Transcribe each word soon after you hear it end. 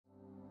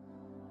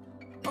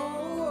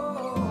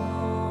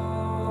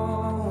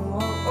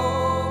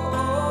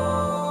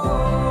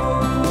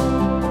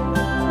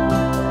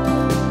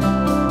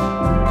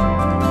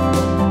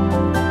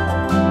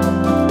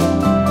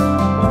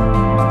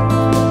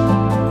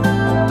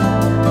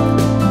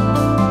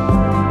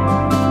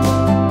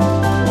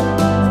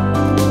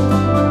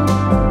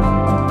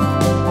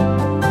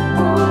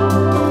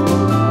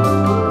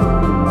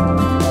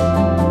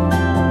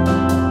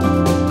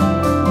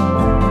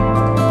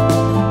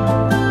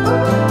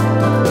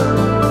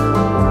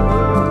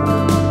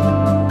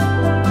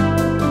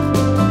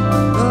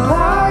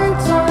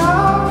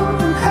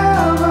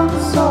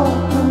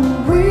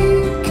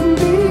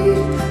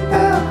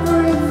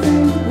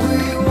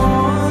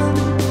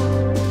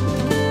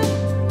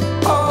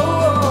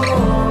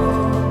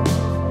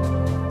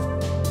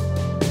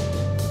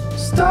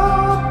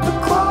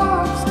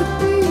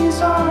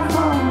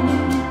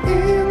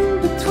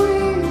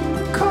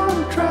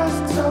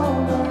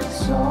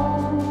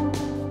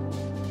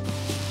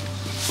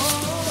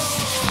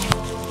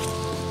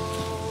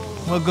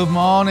Well, good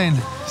morning.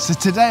 So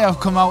today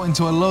I've come out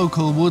into a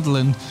local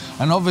woodland,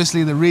 and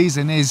obviously the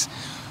reason is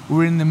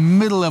we're in the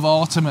middle of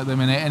autumn at the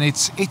minute, and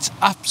it's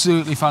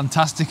absolutely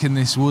fantastic in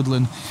this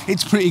woodland.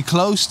 It's pretty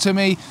close to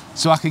me,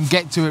 so I can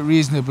get to it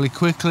reasonably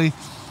quickly.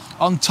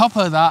 On top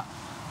of that,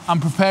 I'm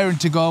preparing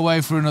to go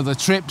away for another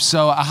trip,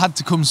 so I had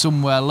to come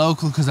somewhere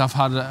local because I've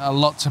had a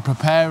lot to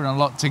prepare and a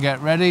lot to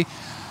get ready.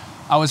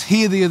 I was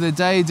here the other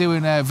day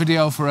doing a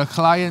video for a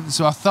client,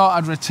 so I thought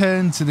I'd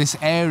return to this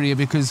area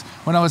because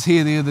when I was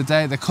here the other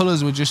day, the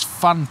colours were just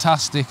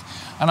fantastic.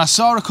 And I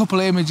saw a couple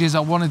of images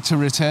I wanted to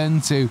return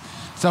to.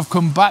 So I've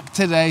come back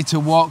today to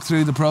walk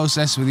through the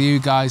process with you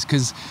guys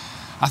because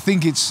I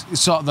think it's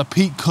sort of the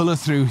peak colour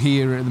through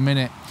here at the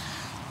minute.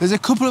 There's a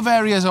couple of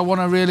areas I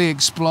want to really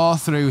explore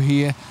through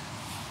here.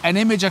 An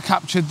image I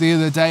captured the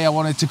other day I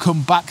wanted to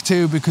come back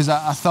to because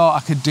I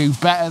thought I could do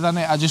better than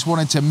it. I just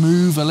wanted to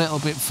move a little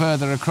bit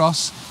further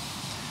across.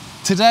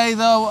 Today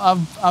though,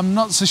 I'm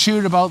not so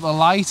sure about the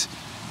light.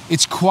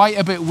 It's quite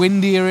a bit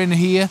windier in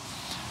here,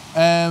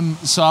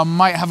 so I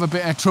might have a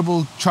bit of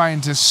trouble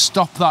trying to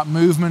stop that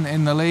movement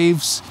in the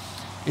leaves.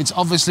 It's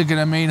obviously going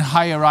to mean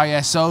higher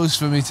ISOs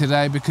for me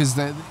today because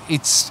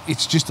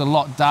it's just a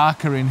lot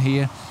darker in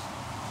here.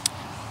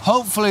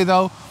 Hopefully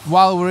though,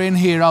 while we're in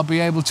here, I'll be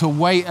able to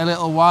wait a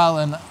little while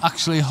and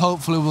actually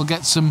hopefully we'll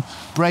get some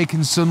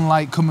breaking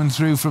sunlight coming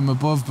through from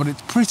above, but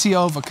it's pretty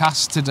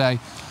overcast today.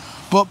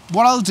 But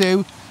what I'll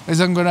do is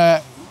I'm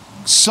gonna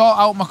sort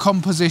out my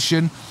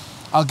composition.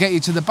 I'll get you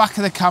to the back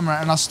of the camera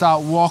and I'll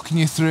start walking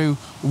you through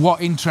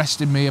what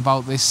interested me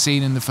about this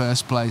scene in the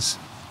first place.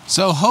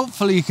 So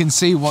hopefully you can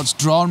see what's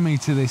drawn me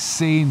to this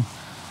scene.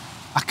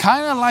 I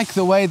kind of like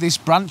the way this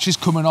branch is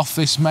coming off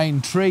this main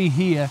tree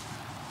here.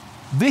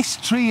 This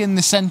tree in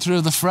the centre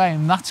of the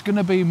frame, that's going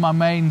to be my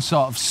main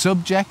sort of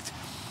subject.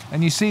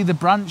 And you see the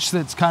branch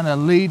that's kind of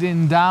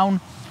leading down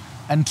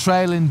and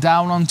trailing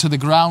down onto the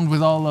ground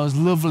with all those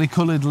lovely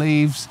coloured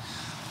leaves.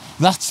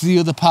 That's the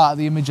other part of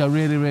the image I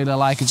really, really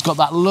like. It's got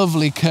that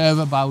lovely curve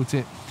about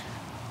it.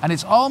 And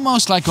it's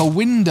almost like a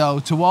window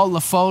to all the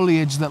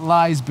foliage that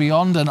lies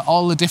beyond and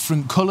all the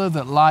different colour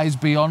that lies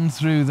beyond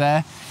through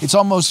there. It's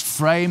almost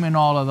framing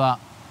all of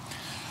that.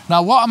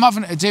 Now what I'm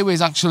having to do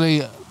is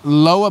actually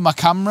lower my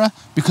camera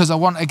because I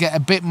want to get a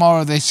bit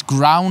more of this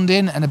ground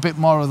in and a bit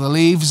more of the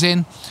leaves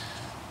in.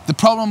 The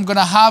problem I'm going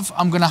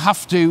to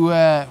have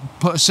to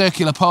put a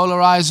circular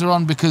polarizer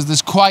on because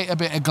there's quite a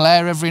bit of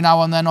glare every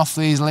now and then off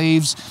these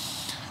leaves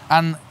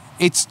and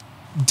it's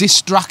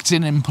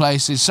distracting in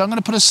places. So I'm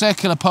going to put a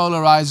circular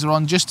polarizer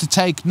on just to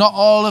take, not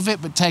all of it,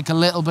 but take a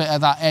little bit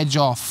of that edge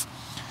off.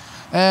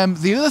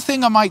 The other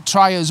thing I might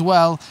try as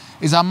well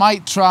is I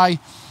might try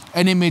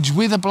an image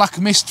with a black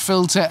mist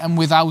filter and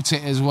without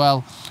it as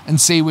well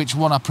and see which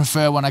one I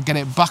prefer when I get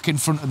it back in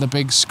front of the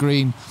big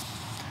screen.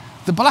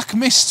 The black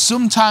mist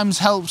sometimes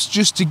helps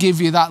just to give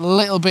you that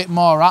little bit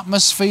more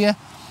atmosphere,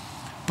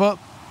 but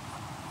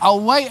I'll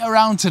wait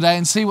around today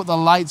and see what the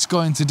light's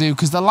going to do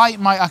because the light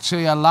might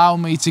actually allow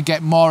me to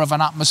get more of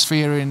an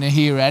atmosphere in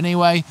here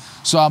anyway,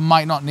 so I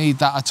might not need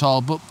that at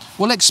all, but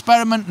we'll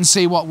experiment and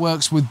see what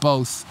works with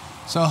both.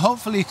 So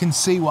hopefully you can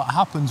see what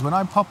happens when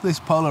I pop this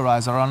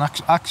polarizer on.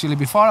 Actually,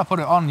 before I put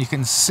it on, you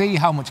can see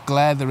how much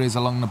glare there is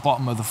along the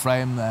bottom of the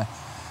frame there.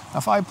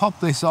 If I pop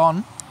this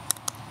on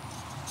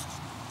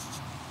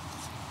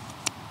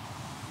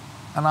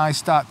and I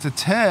start to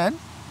turn,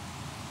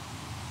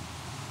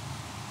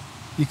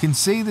 you can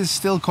see there's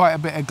still quite a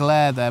bit of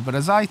glare there, but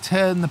as I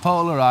turn the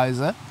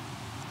polarizer,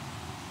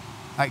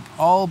 like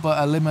all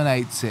but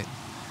eliminates it.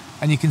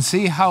 And you can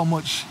see how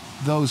much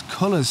those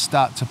colours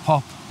start to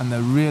pop and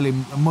they're really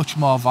much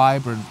more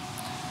vibrant.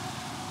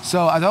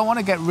 So I don't want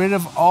to get rid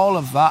of all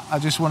of that, I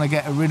just want to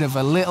get rid of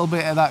a little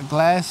bit of that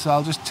glare, so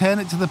I'll just turn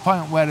it to the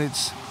point where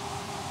it's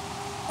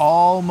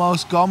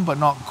almost gone but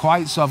not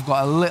quite, so I've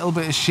got a little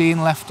bit of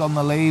sheen left on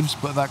the leaves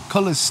but that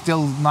colour's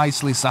still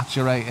nicely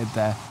saturated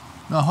there.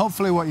 Now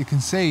hopefully what you can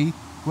see,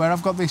 where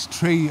I've got this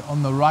tree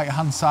on the right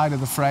hand side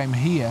of the frame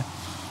here,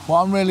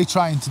 what I'm really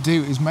trying to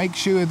do is make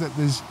sure that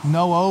there's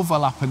no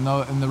overlap in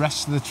the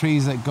rest of the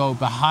trees that go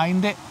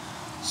behind it,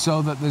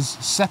 so that there's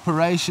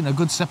separation, a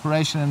good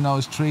separation in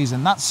those trees,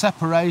 and that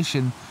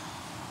separation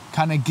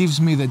kind of gives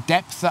me the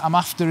depth that I'm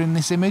after in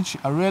this image.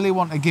 I really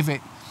want to give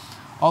it,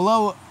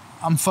 although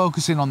I'm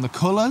focusing on the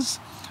colours,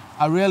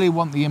 I really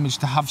want the image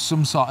to have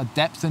some sort of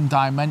depth and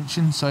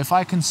dimension, so if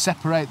I can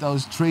separate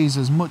those trees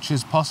as much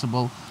as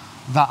possible,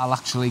 that'll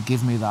actually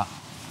give me that.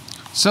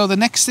 So the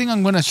next thing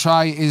I'm going to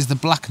try is the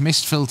black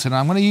mist filter. Now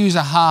I'm going to use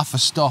a half a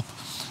stop.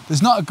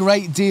 There's not a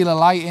great deal of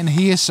light in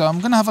here, so I'm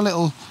going to have a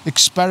little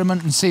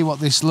experiment and see what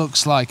this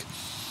looks like.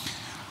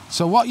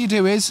 So what you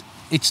do is,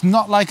 it's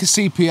not like a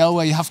CPL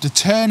where you have to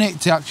turn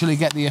it to actually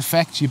get the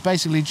effect. You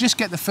basically just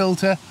get the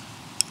filter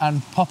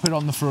and pop it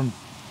on the front,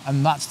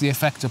 and that's the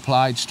effect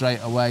applied straight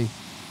away.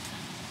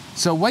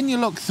 So when you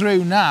look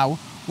through now,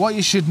 what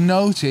you should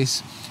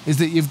notice is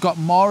that you've got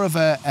more of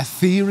a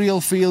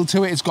ethereal feel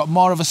to it. It's got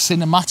more of a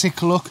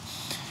cinematic look.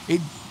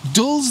 It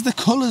dulls the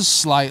colours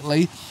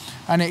slightly,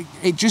 and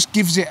it just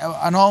gives it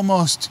an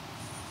almost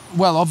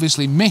well,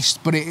 obviously mist,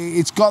 but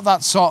it's got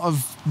that sort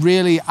of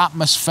really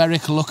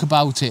atmospheric look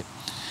about it.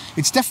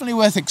 It's definitely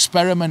worth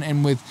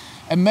experimenting with,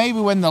 and maybe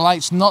when the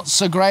light's not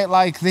so great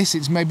like this,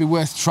 it's maybe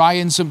worth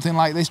trying something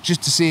like this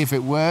just to see if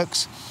it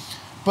works.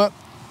 But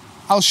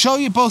I'll show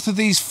you both of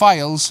these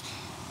files,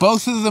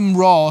 both of them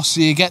raw,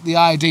 so you get the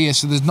idea,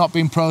 so there's not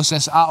been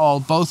processed at all,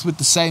 both with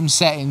the same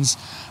settings,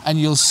 and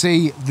you'll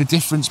see the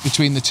difference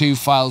between the two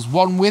files,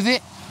 one with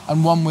it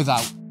and one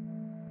without.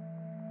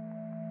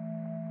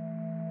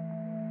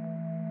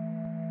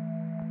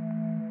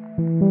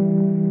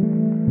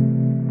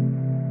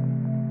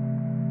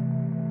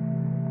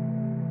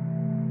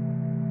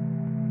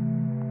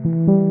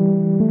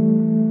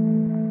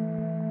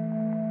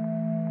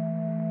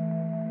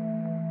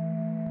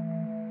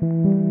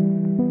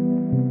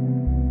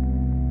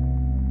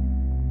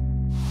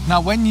 Now,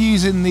 when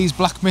using these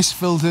black mist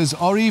filters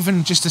or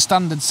even just a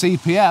standard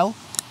CPL,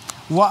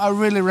 what I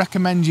really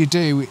recommend you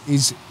do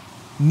is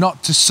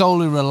not to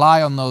solely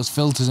rely on those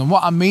filters. And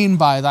what I mean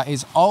by that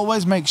is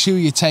always make sure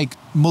you take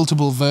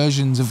multiple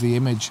versions of the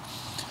image.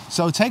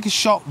 So take a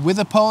shot with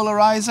a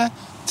polarizer,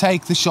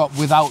 take the shot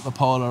without the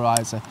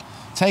polarizer.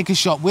 Take a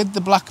shot with the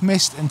black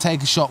mist and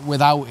take a shot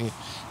without it.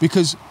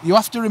 Because you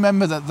have to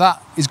remember that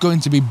that is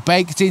going to be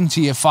baked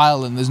into your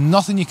file and there's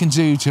nothing you can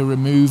do to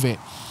remove it.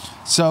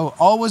 So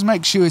always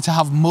make sure to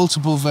have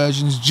multiple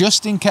versions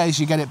just in case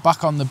you get it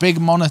back on the big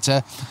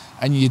monitor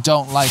and you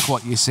don't like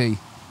what you see.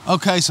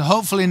 Okay, so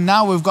hopefully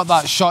now we've got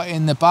that shot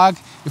in the bag.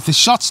 If the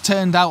shot's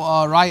turned out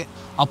all right,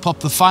 I'll pop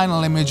the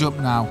final image up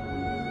now.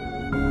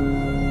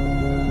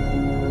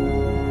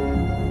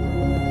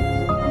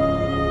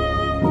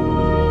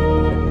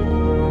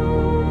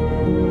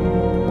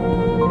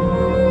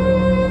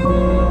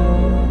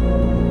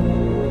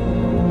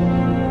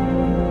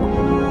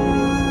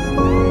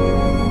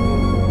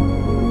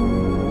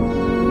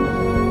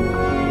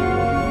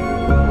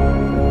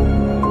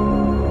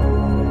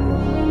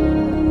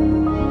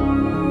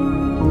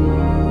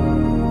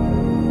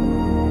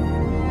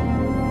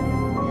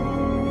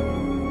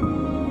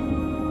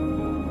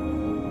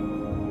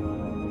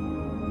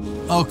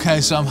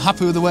 Okay, so I'm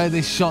happy with the way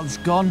this shot's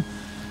gone.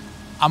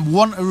 I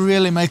want to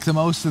really make the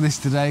most of this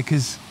today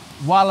because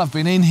while I've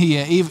been in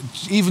here,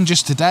 even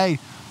just today,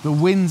 the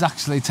wind's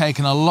actually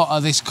taken a lot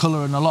of this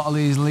colour and a lot of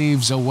these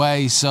leaves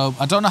away. So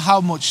I don't know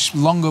how much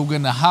longer we're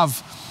going to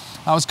have.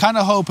 I was kind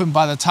of hoping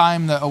by the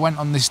time that I went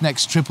on this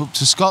next trip up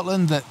to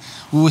Scotland that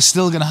we were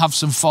still going to have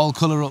some fall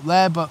colour up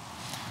there, but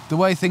the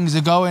way things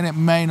are going, it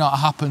may not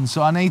happen.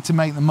 So I need to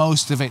make the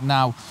most of it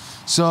now.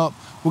 So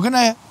we're going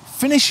to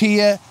finish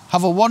here,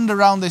 have a wander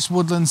around this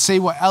woodland, see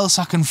what else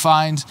I can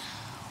find.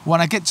 When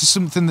I get to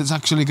something that's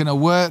actually going to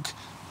work,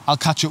 I'll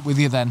catch up with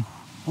you then.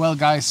 Well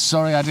guys,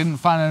 sorry I didn't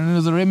find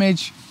another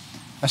image.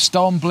 A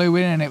storm blew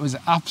in and it was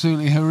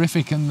absolutely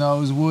horrific in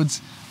those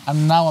woods,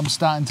 and now I'm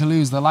starting to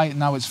lose the light.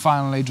 Now it's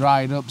finally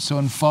dried up, so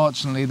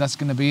unfortunately that's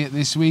going to be it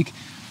this week.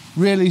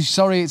 Really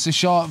sorry it's a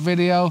short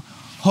video.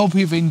 Hope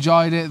you've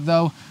enjoyed it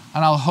though,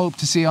 and I'll hope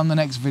to see you on the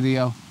next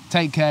video.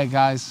 Take care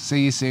guys,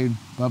 see you soon,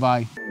 bye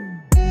bye.